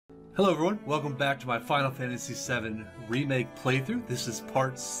Hello everyone, welcome back to my Final Fantasy VII Remake playthrough. This is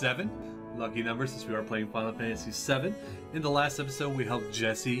part 7, lucky number since we are playing Final Fantasy VII. In the last episode we helped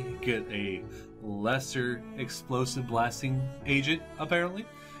Jessie get a lesser explosive blasting agent, apparently.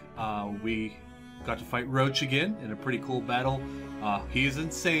 We got to fight Roach again in a pretty cool battle. He is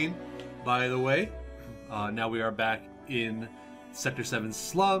insane, by the way. Now we are back in Sector 7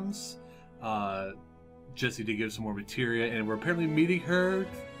 slums. Jessie did give some more materia, and we're apparently meeting her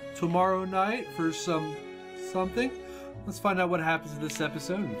tomorrow night for something. Let's find out what happens in this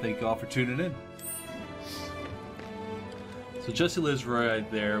episode, and thank you all for tuning in. So Jessie lives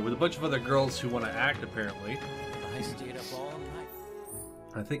right there with a bunch of other girls who want to act, apparently. I stayed up all night.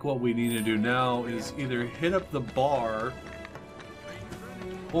 I think what we need to do now is either hit up the bar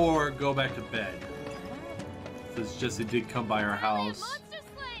or go back to bed, since Jessie did come by our house.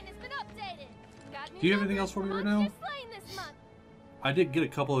 Do you have anything else for me right now? I did get a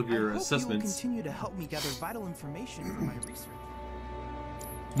couple of your assessments. You will continue to help me gather vital information for my research.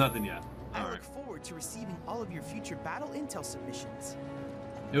 Nothing yet. I look forward to receiving all of your future battle intel submissions.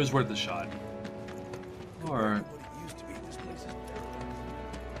 It was worth a shot. Alright.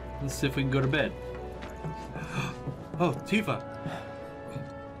 Let's see if we can go to bed. Oh, Tifa!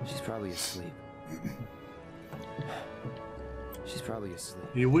 She's probably asleep. She's probably asleep.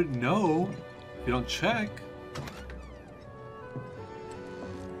 You wouldn't know if you don't check.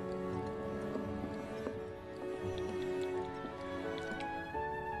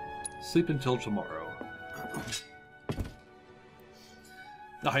 Sleep until tomorrow.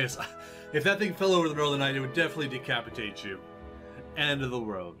 Oh yes, if that thing fell over in the middle of the night, it would definitely decapitate you. End of the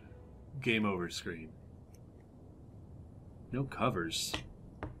road. Game over screen. No covers.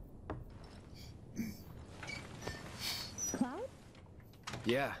 Cloud?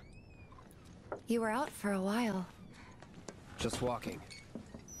 Yeah, You were out for a while. just walking.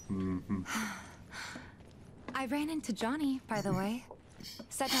 Mm-hmm. I ran into Johnny, by the way.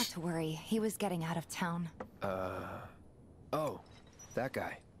 Said not to worry, he was getting out of town. Oh, that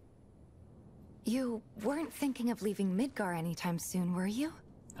guy. You weren't thinking of leaving Midgar anytime soon, were you?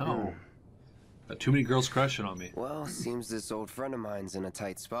 Oh. Got too many girls crushing on me. Well, seems this old friend of mine's in a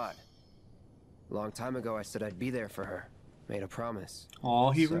tight spot. Long time ago I said I'd be there for her. Made a promise.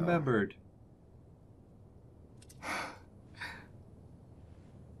 Oh, he So- remembered.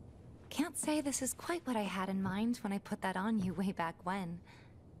 Can't say this is quite what I had in mind when I put that on you way back when.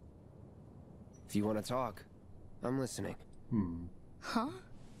 If you want to talk, I'm listening. Huh?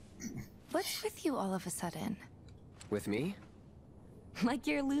 What's with you all of a sudden? With me? Like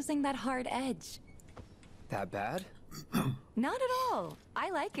you're losing that hard edge. That bad? Not at all.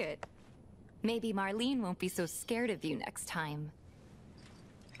 I like it. Maybe Marlene won't be so scared of you next time.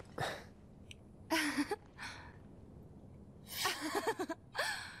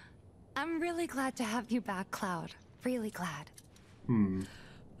 I'm really glad to have you back, Cloud. Really glad.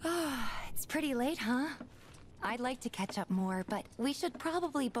 It's pretty late, huh? I'd like to catch up more, but we should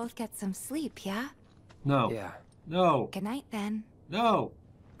probably both get some sleep, yeah? No. Yeah. No. Good night, then. No.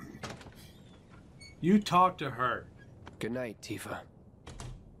 You talk to her. Good night, Tifa.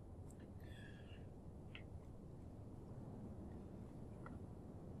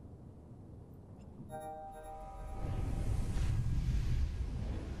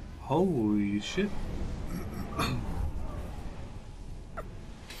 Holy shit.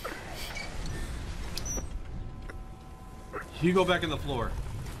 You go back in the floor.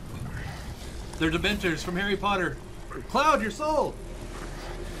 They're Dementors from Harry Potter. Cloud, your soul!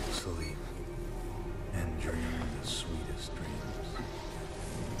 Sleep and dream the sweetest dreams.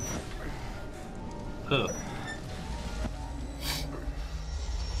 Ugh.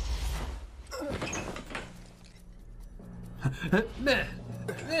 Meh.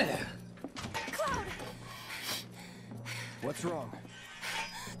 Meh. Cloud! What's wrong?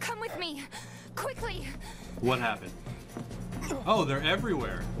 Come with me! Quickly! What happened? Oh, they're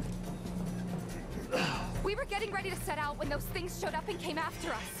everywhere. We were getting ready to set out when those things showed up and came after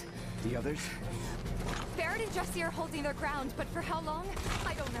us. The others? Barrett and Jessie are holding their ground, but for how long?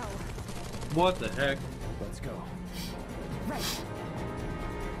 I don't know. What the heck? Let's go. Right.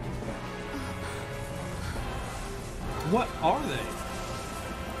 What are they?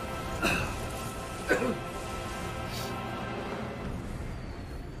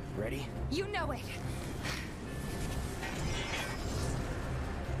 Ready? You know it.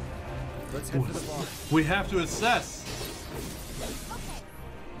 Let's head for the bar. We have to assess. Okay.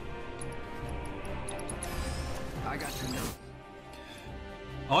 I got you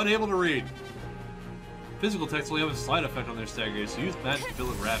now. Unable to read. Physical text will have a slight effect on their stagger, so use magic to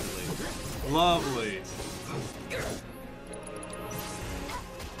fill it rapidly. Lovely.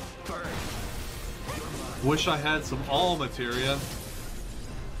 Perfect. Wish I had some all materia.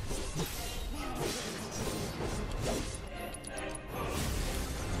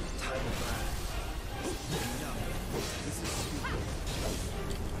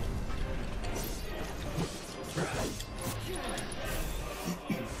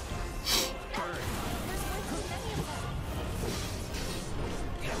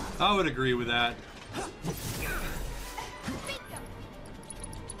 I would agree with that.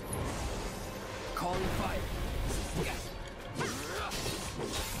 Calling fire.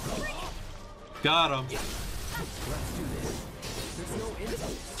 Got him. Let's do this. There's no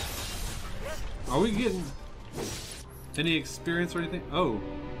intel. Are we getting any experience or anything? Oh.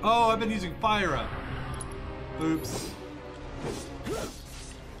 Oh, I've been using fire up. Oops.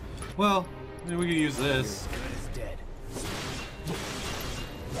 Well, I mean, we can use this. Good as dead.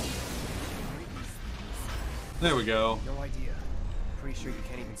 There we go. No idea. Pretty sure you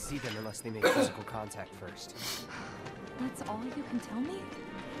can't even see them unless they make physical contact first. That's all you can tell me?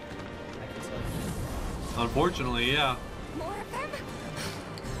 I can tell you. Unfortunately, yeah. More of them?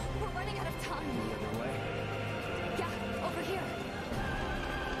 We're running out of time. Any other way? Yeah, over here.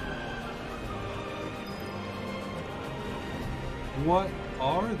 What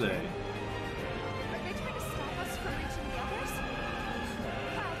are they? Are they trying to stop us from reaching the others?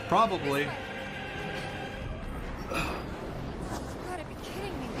 Probably. This way. You've gotta be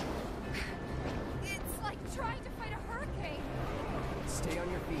kidding me. It's like trying to fight a hurricane. Stay on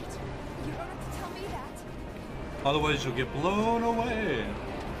your feet. You don't have to tell me that. Otherwise, you'll get blown away.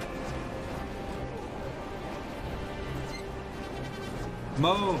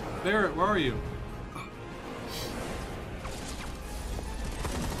 Mo, Barrett, where are you?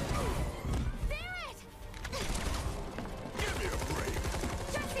 Barrett! Give me a break.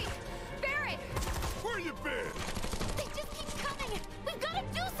 Jessie! Barrett! Where you been? They just keep coming! We've gotta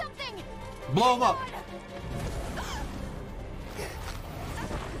do something! Blow him up.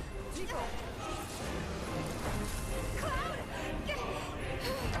 Cloud!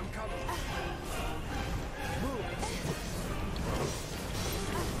 I'm coming. Move.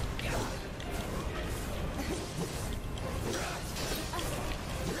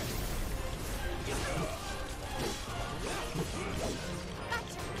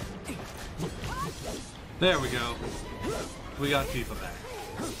 There we go. We got Tifa back.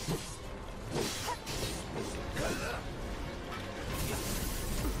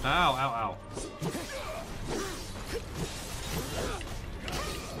 Ow, ow, ow.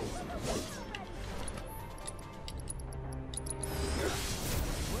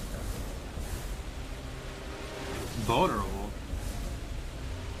 Vulnerable.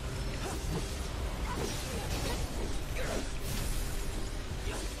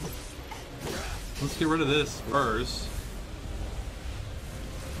 Let's get rid of this first.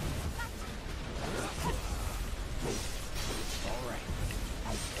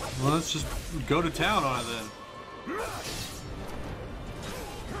 Well, let's just go to town on it then.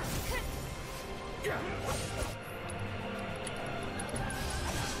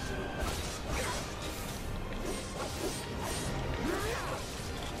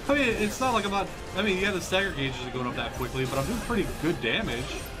 I mean, it's not like I'm not... I mean, yeah, the stagger gauges are going up that quickly, but I'm doing pretty good damage.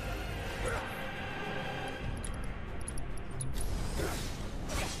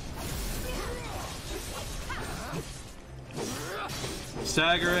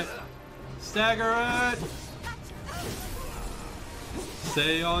 Stagger it. Stagger it.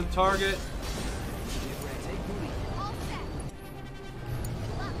 Stay on target.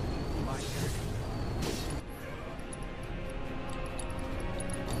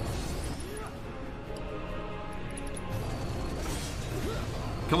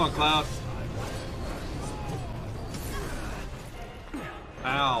 Come on, Cloud.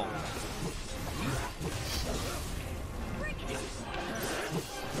 Ow.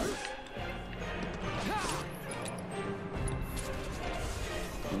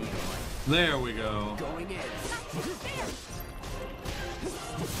 There we go. Going in.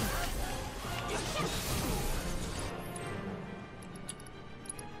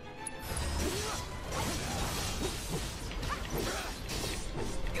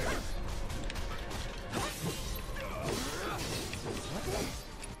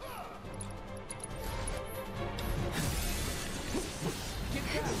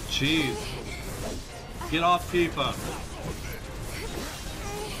 Jeez. Get off Tifa.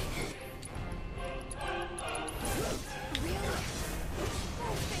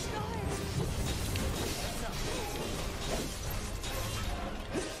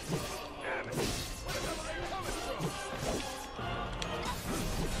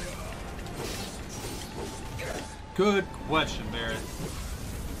 Good question, Barrett.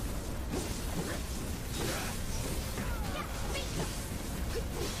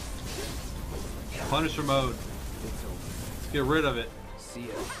 Punisher mode. It's over. Let's get rid of it. See ya.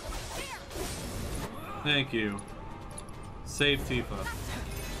 Thank you. Save Tifa.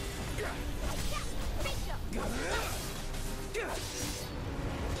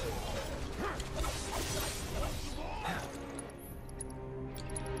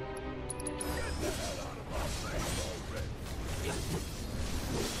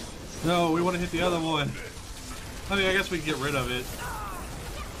 No, we want to hit the other one. I mean, I guess we can get rid of it.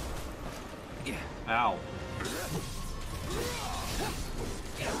 Ow.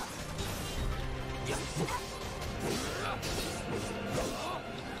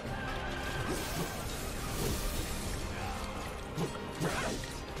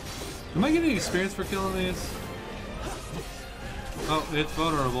 Am I getting experience for killing these? Oh, it's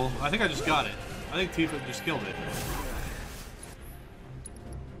vulnerable. I think I just got it. I think Tifa just killed it.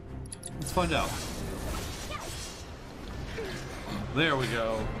 Let's find out. There we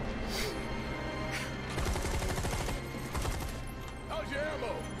go. How's your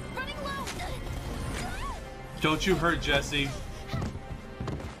ammo? Running low. Don't you hurt Jessie.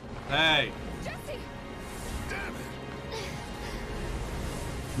 Hey. Jessie. Damn it.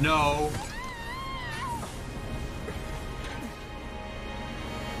 No.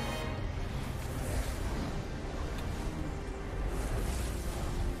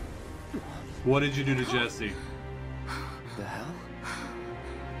 What did you do to Jessie? The hell?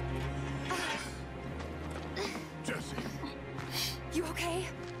 Jessie. You okay?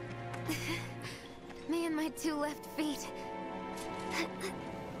 Me and my two left feet.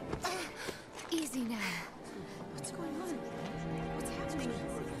 Easy now. What's going on? What's happening?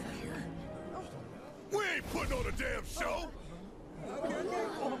 We ain't putting on a damn show.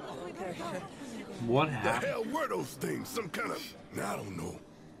 What The happened? hell were those things? Some kind of... I don't know.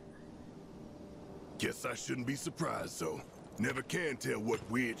 Guess I shouldn't be surprised, though. Never can tell what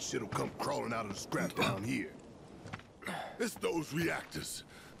weird shit'll come crawling out of the scrap down here. It's those reactors.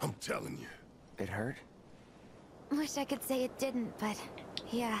 I'm telling you. It hurt? Wish I could say it didn't, but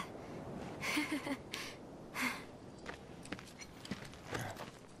yeah.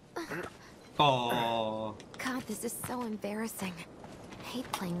 Oh. God, this is so embarrassing. I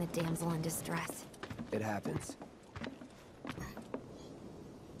hate playing the damsel in distress. It happens.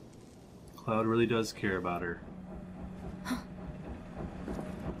 Cloud really does care about her.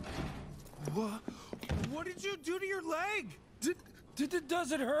 What did you do to your leg?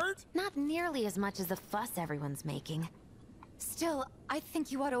 Does it hurt? Not nearly as much as the fuss everyone's making. Still, I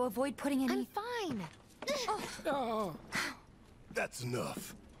think you ought to avoid putting any— I'm fine. Oh. That's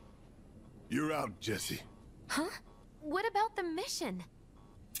enough. You're out, Jessie. Huh? What about the mission?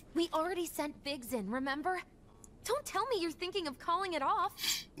 We already sent Biggs in, remember? Don't tell me you're thinking of calling it off.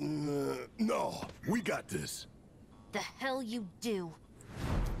 No, we got this. The hell you do.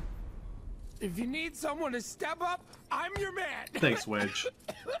 If you need someone to step up, I'm your man. Thanks, Wedge.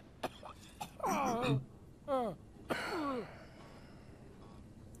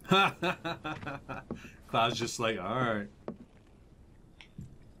 Cloud's just like, alright.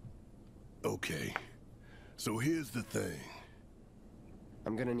 Okay, so here's the thing.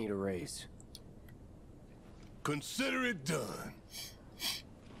 I'm gonna need a raise. Consider it done.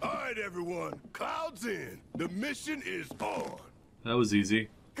 All right, everyone, Cloud's in. The mission is on. That was easy.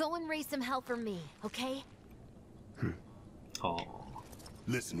 Go and raise some hell for me, okay? Oh.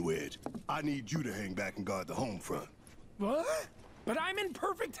 Listen, Wedge, I need you to hang back and guard the home front, What? But I'm in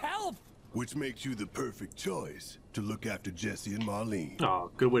perfect health. which makes you the perfect choice to look after Jessie and Marlene.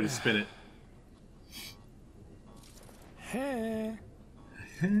 Oh, good way to spin it. Hey.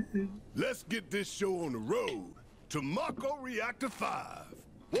 Let's get this show on the road to Mako Reactor 5.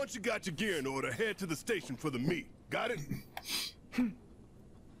 Once you got your gear in order, head to the station for the meet. Got it?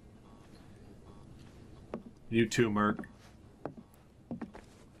 You too, Merc.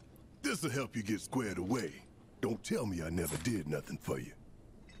 This'll help you get squared away. Don't tell me I never did nothing for you.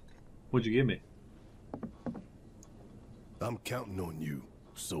 What'd you give me? I'm counting on you,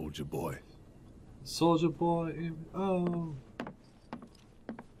 soldier boy. Soldier Boy. Oh.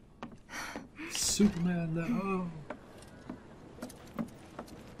 Superman. Oh.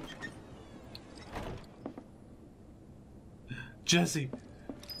 Jessie.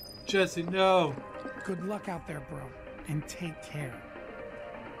 Jessie, no. Good luck out there, bro. And take care.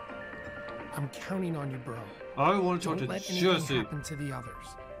 I'm counting on you, bro. I want to talk Don't to let anything Jessie. happen to the others.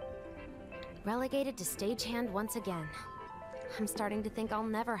 Relegated to stagehand once again. I'm starting to think I'll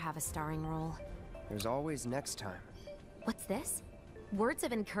never have a starring role. There's always next time. What's this? Words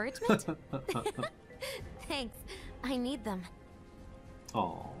of encouragement? Thanks. I need them.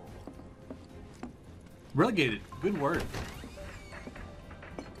 Oh. Relegated. Good word.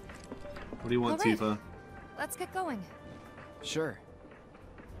 What do you want, All right. Tifa? Let's get going. Sure.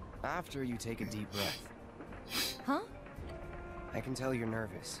 After you take a deep breath. Huh? I can tell you're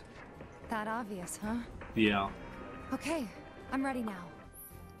nervous. That obvious, huh? Yeah. Okay, I'm ready now.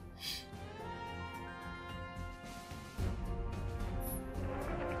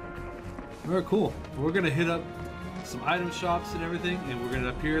 Alright, cool. We're gonna hit up some item shops and everything, and we're gonna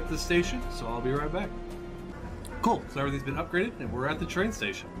appear at the station, so I'll be right back. Cool, so everything's been upgraded, and we're at the train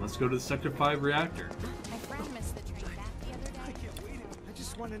station. Let's go to the Sector 5 reactor. My friend missed the train back the other day. I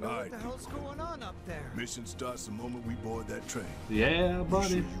just want to know what the hell's going on up there. Mission starts the moment we board that train. Yeah, You buddy.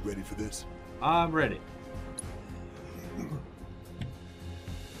 sure you ready for this? I'm ready.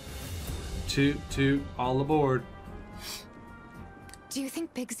 Toot, toot, all aboard. Do you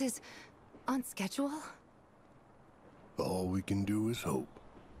think Biggs is on schedule? All we can do is hope.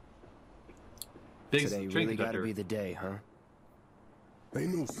 Big Today train really gotta conductor. be the day, huh?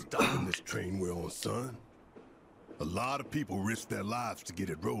 Ain't no stopping this train we're on, son. A lot of people risk their lives to get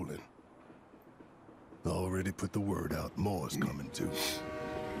it rolling. Already put the word out, more is coming too.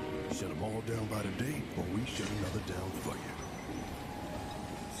 Shut them all down by today, or we shut another down for you.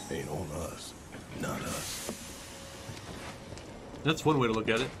 Ain't on us, not us. That's one way to look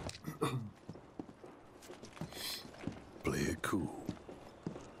at it. Play it cool.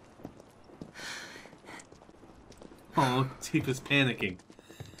 Oh, Tifa's panicking.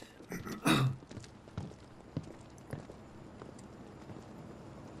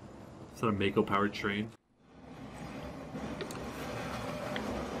 Is that a Mako-powered train?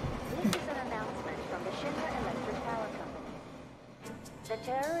 This is an announcement from the Shinra Electric Power Company. The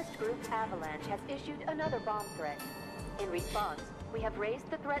terrorist group Avalanche has issued another bomb threat. In response, we have raised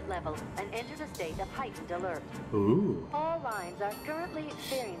the threat level and entered a state of heightened alert. Ooh. All lines are currently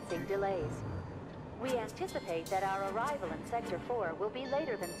experiencing delays. We anticipate that our arrival in Sector 4 will be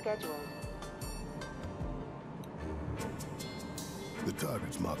later than scheduled. The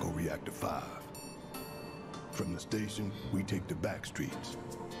target's Mako Reactor 5. From the station, we take the back streets.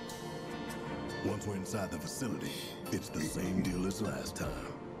 Once we're inside the facility, it's the same deal as last time.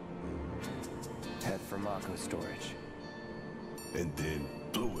 Head for Mako storage. And then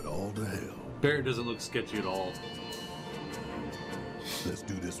blow it all to hell. Barrett doesn't look sketchy at all. Let's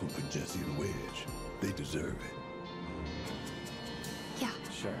do this one for Jessie and Wedge. They deserve it. Yeah.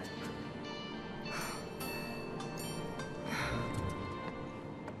 Sure.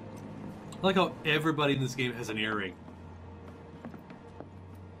 I like how everybody in this game has an earring.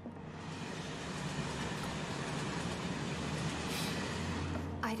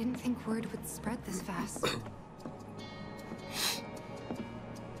 I didn't think word would spread this fast.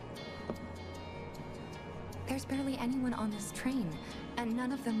 There's barely anyone on this train, and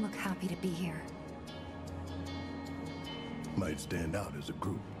none of them look happy to be here. Might stand out as a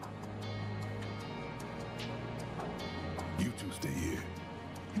group. You two stay here.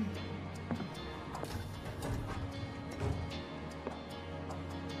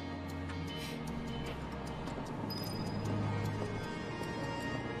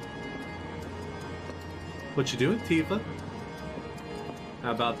 What you doing, Tifa?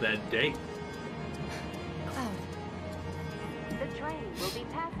 How about that date? Cloud, The train will be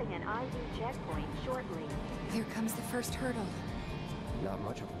passing an ID checkpoint shortly. here comes the first hurdle. Not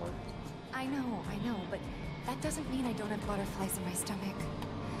much of one. I know, but that doesn't mean I don't have butterflies in my stomach.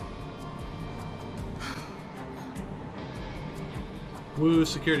 Woo,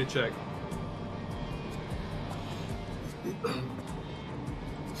 security check.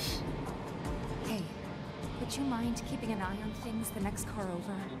 Hey, would you mind keeping an eye on things the next car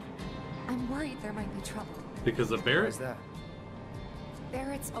over? I'm worried there might be trouble. Because of Why Barrett? is that?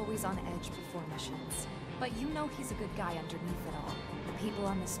 Barrett's always on edge before missions. But you know he's a good guy underneath it all. The people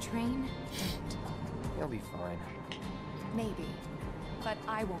on this train don't. He'll be fine. Maybe. But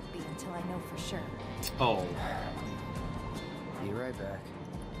I won't be until I know for sure. Oh. Be right back.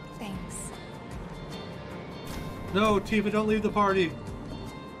 Thanks. No, Tifa, don't leave the party.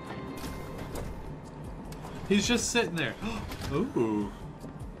 He's just sitting there. Ooh.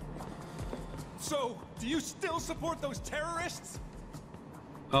 So, do you still support those terrorists?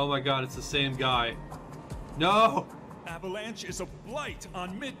 Oh my god, it's the same guy. No! Avalanche is a blight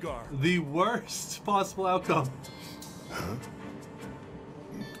on Midgar. The worst possible outcome.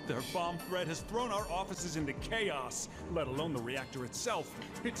 Their bomb threat has thrown our offices into chaos, let alone the reactor itself.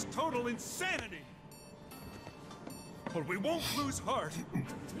 It's total insanity! But we won't lose heart.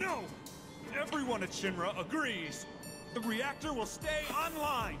 No! Everyone at Shinra agrees. The reactor will stay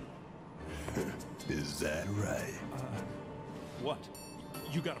online. Is that right? What?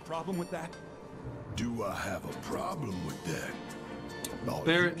 You got a problem with that? Do I have a problem with that? Oh,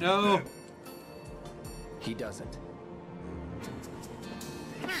 Barrett, you no. bet. He doesn't.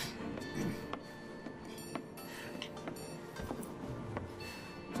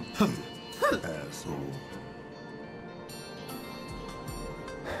 Asshole.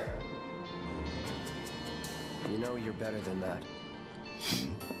 You know you're better than that.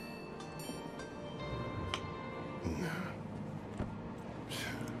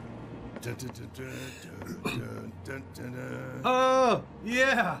 Oh,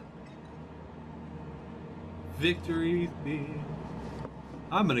 yeah! Victory me.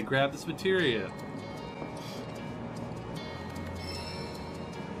 I'm gonna grab this materia.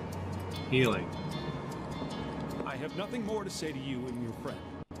 Healing. I have nothing more to say to you and your friend.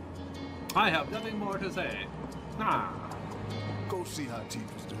 I have nothing more to say. Ah. Go see how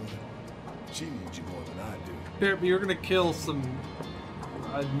Tifa's doing. She needs you more than I do. Here, you're gonna kill some,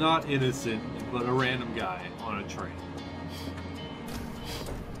 not innocent, but a random guy on a train.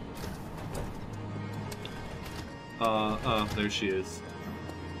 There she is.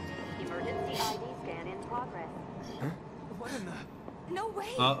 Emergency ID scan in progress. What in the... No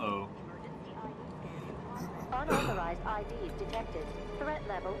way! Uh-oh. Unauthorized IDs detected. Threat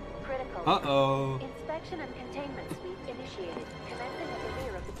level critical. Uh-oh. Inspection and containment sweep initiated. Commencing at the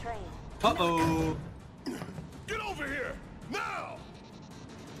rear of the train. Uh-oh. Get over here! Now!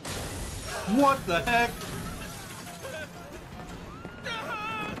 What the heck?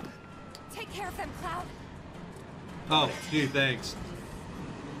 Take care of them, Cloud. Oh, gee, thanks.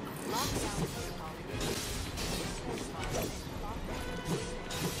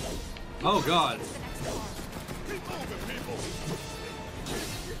 Oh, God. Keep moving, people!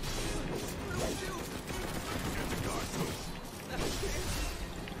 Get the car, too.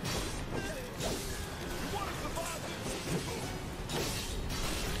 You want to survive this?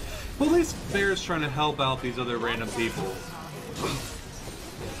 Well, at least Bear's trying to help out these other random people.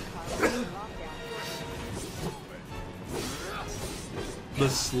 The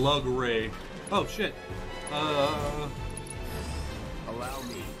slug ray. Oh, shit. Allow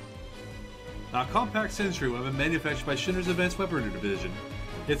me. A compact sentry weapon manufactured by Shinra's Advanced Weaponry Division.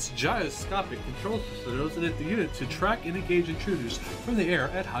 Its gyroscopic control system allows the unit to track and engage intruders from the air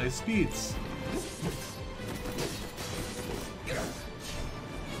at high speeds.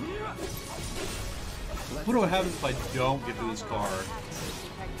 What happens if I don't get to this car?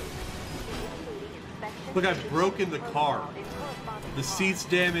 Look, I've broken the car. The seat's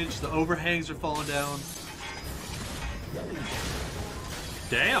damaged, the overhangs are falling down.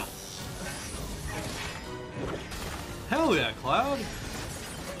 Damn! Hell yeah, Cloud!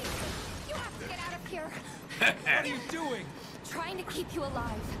 You have to get out of here. What are you doing? Trying to keep you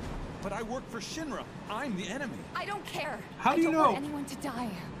alive. But I work for Shinra. I'm the enemy. I don't care. How do you I know? don't want anyone to die.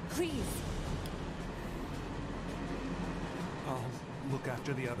 Please. I'll look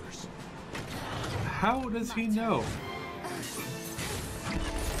after the others. How does he know?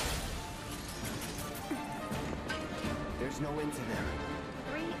 There's no end to them.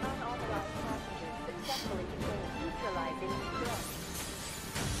 3 unauthorized passengers successfully contained, neutralizing threat.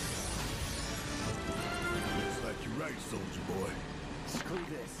 Looks like you're right, soldier boy. Screw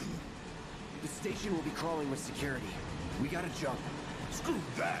this. The station will be crawling with security. We gotta jump. Screw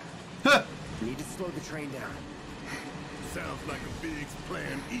that! Need to slow the train down. Sounds like a big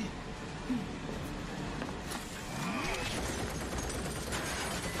plan E.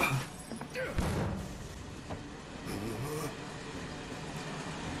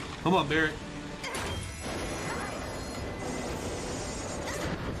 Come on, Barrett.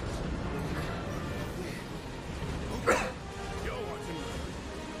 Y'all watching.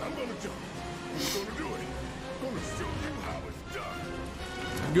 I'm gonna jump. Who's gonna do it? Gonna show you how it's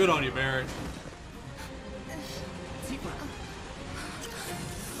done. Good on you, Barrett.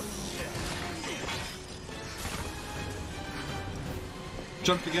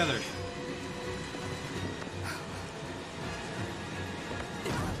 Jump together.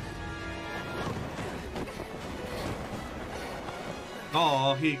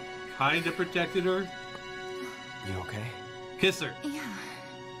 Oh, he kind of protected her. You okay? Kiss her. Yeah.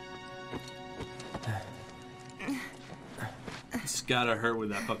 It's gotta hurt with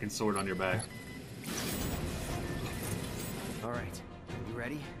that fucking sword on your back. All right. You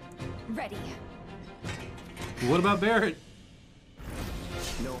ready? Ready. What about Barrett?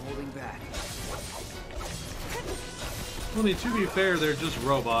 No holding back. Well, I mean, to be fair, they're just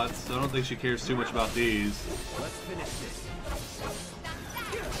robots, so I don't think she cares too much about these. Let's finish this.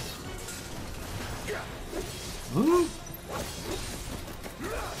 Ooh.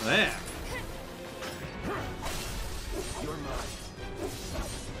 Yeah. You're mine.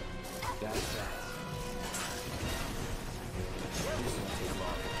 That's that. This won't take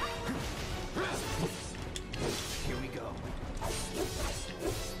long.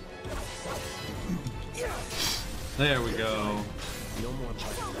 There we go. No more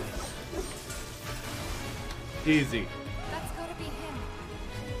fighting. Easy. That's gotta be him.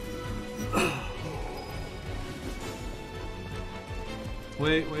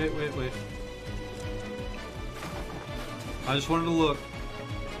 Wait. I just wanted to look.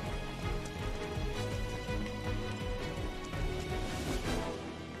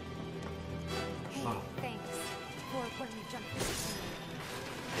 Hey, thanks for when we jumped this.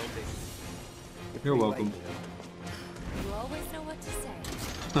 You're welcome. You always know what to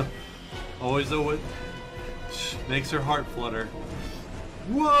say. Always know what makes her heart flutter.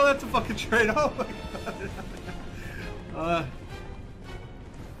 Whoa, that's a fucking train. Oh my god.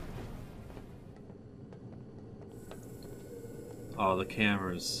 Oh, the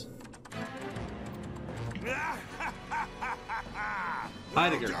cameras.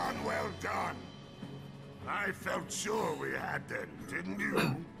 Heidegger. Well done. I felt sure we had them, didn't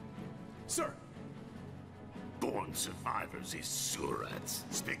you? Sir, Born survivors, these surats.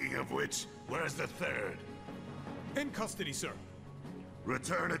 Speaking of which, where's the third? in custody, sir.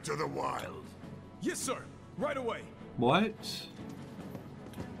 Return it to the wild. Yes, sir. Right away. What?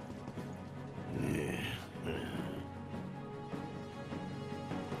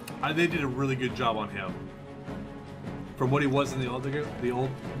 They did a really good job on him. From what he was in the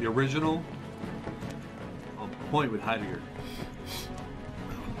original. On point with Heidegger.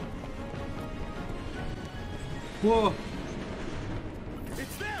 Whoa!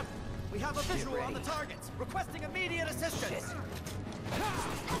 It's them! We have a visual on the targets, requesting immediate assistance.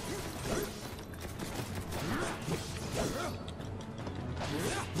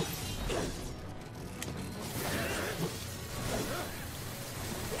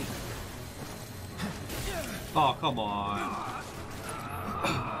 Oh, come on.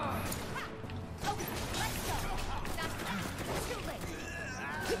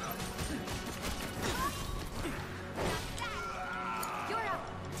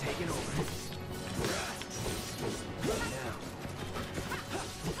 Taking over.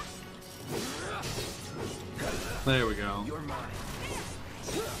 There we go. You're mine.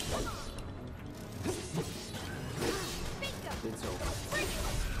 It's over.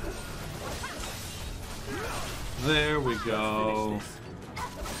 There we go.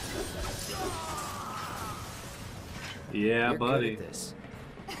 Yeah, You're buddy. good at this.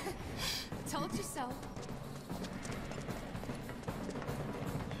 Told you so.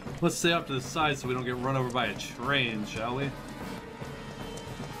 Let's stay off to the side so we don't get run over by a train, shall we?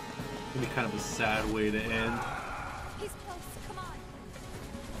 Be kind of a sad way to end. He's close. Come on.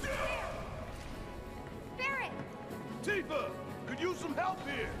 Barrett! Tifa, could use some help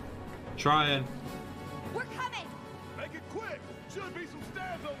here. Trying. We're coming! Make it quick. Should be some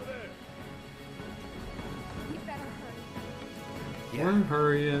stairs over there. We better hurry. We're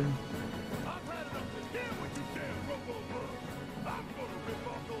hurrying. I've had enough to hear what you damn robo-bug. I'm gonna rip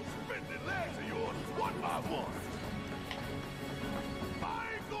off those spindly legs of yours one by one. I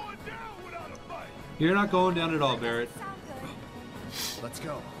ain't going down without a fight. You're not going down at all, Barrett. Sound good. Let's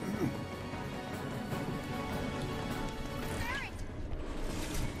go.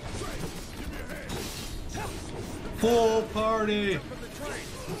 Full party.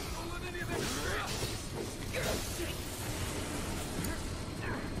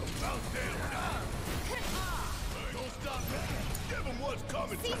 Give him what's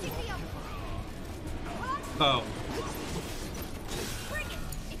coming to him. Oh. Bring it!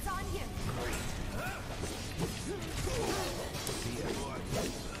 It's on you.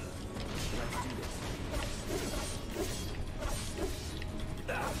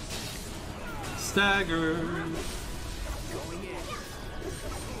 Stagger.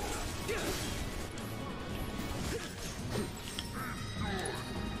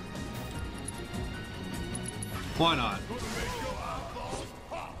 Why not?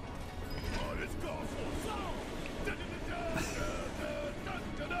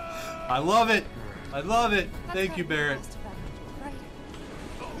 I love it. I love it. Thank you, Barrett. Right.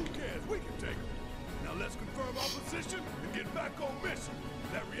 Oh, who cares? We can take him. Now let's confirm our position and get back on mission.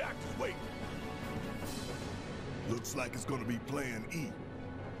 That reactor's waiting. Looks like it's gonna be Plan E.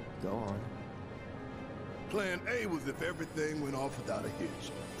 Go on. Plan A was if everything went off without a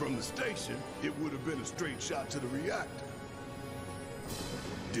hitch. From the station, it would have been a straight shot to the reactor.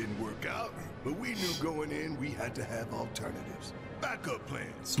 Didn't work out, but we knew going in we had to have alternatives. Backup plans.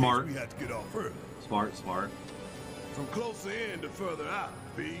 in case Smart. We had to get off early. Smart, smart. From closer in to further out.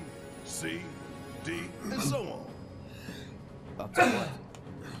 B, C, D, and so on. Up to what?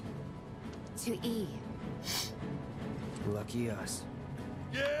 To E. Lucky us.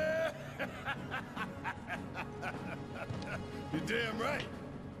 Yeah! You're damn right.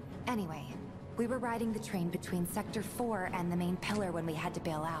 Anyway, We were riding the train between Sector 4 and the main pillar when we had to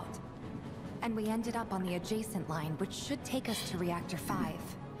bail out. And we ended up on the adjacent line, which should take us to Reactor 5.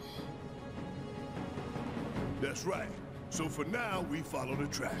 That's right. So for now, we follow the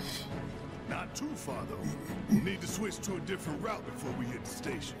tracks. Not too far, though. We'll need to switch to a different route before we hit the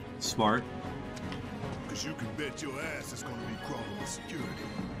station. Smart. Because you can bet your ass it's going to be crawling with security.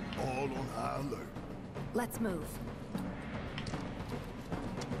 All on high alert. Let's move.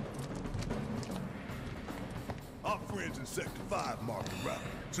 Our friends in Sector 5 marked the route,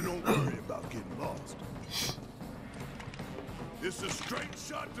 so don't worry about getting lost. It's a straight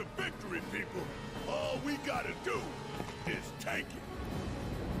shot to victory, people. All we gotta do is tank it.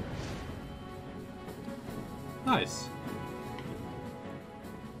 Nice.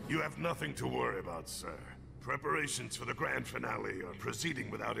 You have nothing to worry about, sir. Preparations for the grand finale are proceeding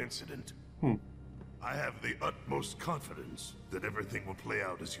without incident. I have the utmost confidence that everything will play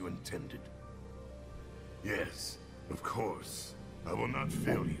out as you intended. Yes, of course. I will not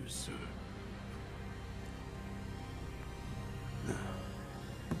fail you, sir.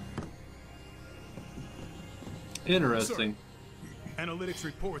 Interesting. Sir, analytics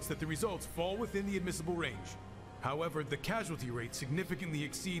reports that the results fall within the admissible range. However, the casualty rate significantly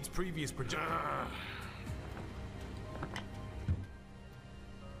exceeds previous projections.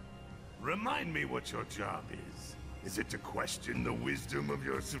 Remind me what your job is. Is it to question the wisdom of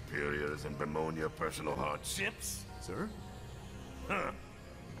your superiors and bemoan your personal hardships? Sir? Huh.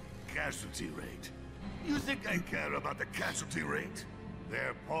 Casualty rate. You think I care about the casualty rate?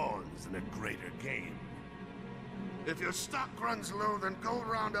 They're pawns in a greater game. If your stock runs low, then go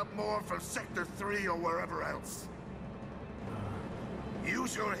round up more for Sector 3 or wherever else.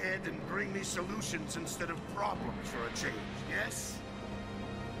 Use your head and bring me solutions instead of problems for a change, yes?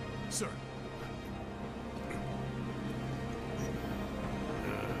 Sir.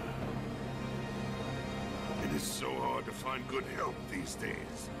 It is so hard to find good help these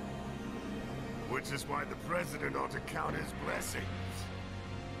days. Which is why the President ought to count his blessings.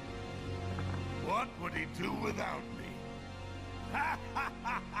 What would he do without me?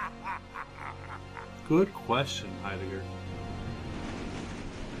 Good question, Heidegger.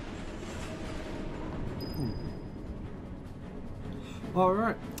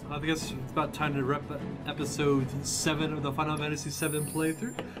 Alright, I guess it's about time to wrap up episode 7 of the Final Fantasy VII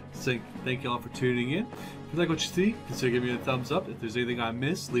playthrough. So thank you all for tuning in. If you like what you see, consider giving me a thumbs up. If there's anything I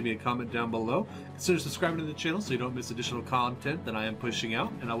missed, leave me a comment down below. Consider subscribing to the channel so you don't miss additional content that I am pushing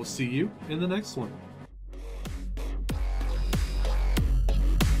out. And I will see you in the next one.